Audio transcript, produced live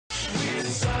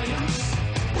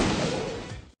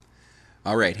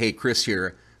All right, hey, Chris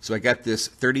here. So I got this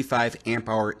 35 amp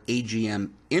hour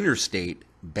AGM Interstate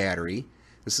battery.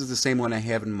 This is the same one I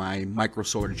have in my micro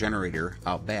solar generator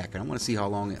out back, and I want to see how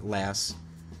long it lasts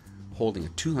holding a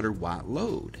 200 watt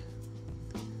load.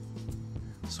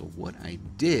 So what I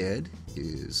did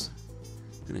is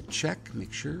I'm going to check,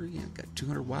 make sure, yeah, I've got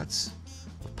 200 watts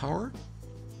of power.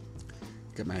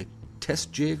 Got my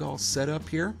test jig all set up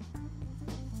here.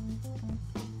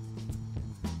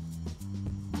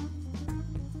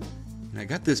 And I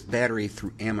got this battery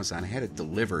through Amazon. I had it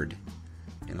delivered,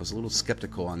 and I was a little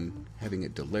skeptical on having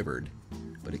it delivered,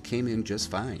 but it came in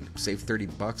just fine. Saved 30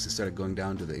 bucks instead of going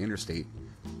down to the Interstate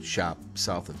shop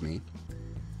south of me.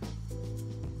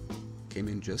 Came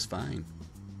in just fine.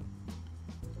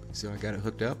 See how I got it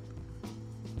hooked up?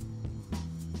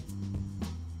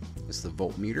 This is the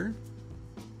voltmeter.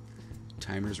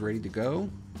 Timer's ready to go.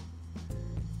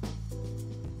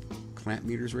 Clamp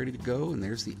meter's ready to go, and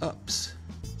there's the ups.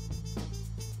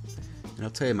 And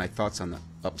I'll tell you my thoughts on the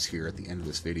ups here at the end of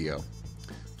this video.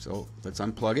 So let's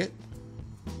unplug it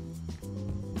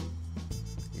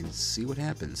and see what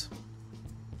happens.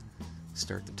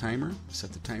 Start the timer,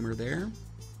 set the timer there.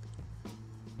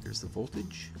 There's the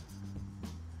voltage.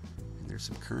 And there's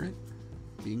some current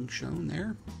being shown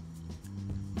there.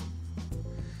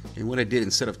 And what I did,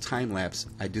 instead of time lapse,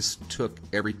 I just took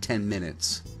every 10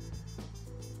 minutes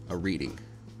a reading.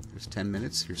 There's 10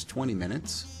 minutes, here's 20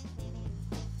 minutes.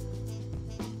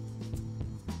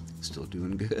 Still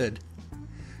doing good.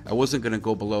 I wasn't going to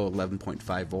go below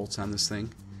 11.5 volts on this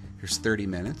thing. Here's 30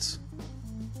 minutes.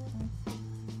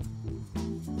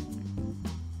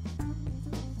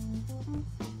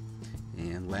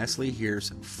 And lastly,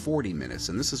 here's 40 minutes.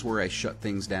 And this is where I shut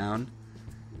things down.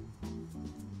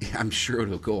 I'm sure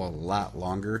it'll go a lot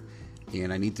longer,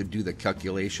 and I need to do the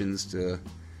calculations to,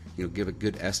 give a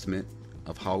good estimate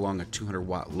of how long a 200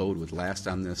 watt load would last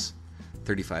on this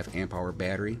 35 amp hour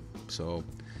battery. So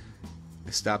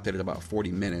I stopped it at about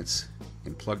 40 minutes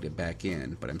and plugged it back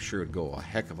in, but I'm sure it'd go a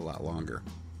heck of a lot longer.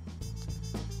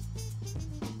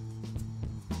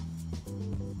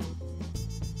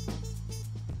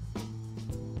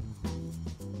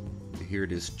 Here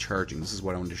it is charging. This is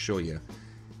what I wanted to show you.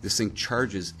 This thing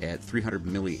charges at 300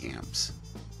 milliamps.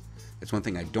 That's one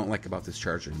thing I don't like about this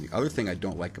charger. And the other thing I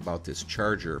don't like about this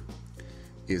charger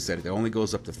is that it only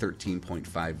goes up to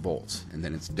 13.5 volts, and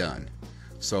then it's done.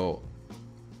 So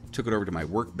took it over to my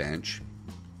workbench,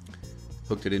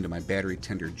 hooked it into my battery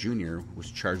tender junior,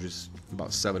 which charges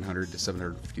about 700 to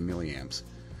 750 milliamps,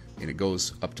 and it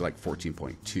goes up to like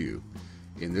 14.2.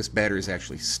 And this battery is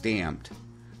actually stamped.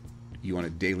 You want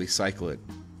to daily cycle it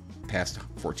past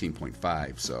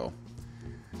 14.5, so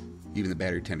even the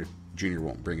battery tender junior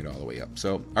won't bring it all the way up.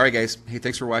 So, all right, guys. Hey,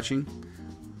 thanks for watching,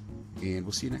 and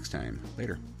we'll see you next time.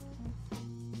 Later.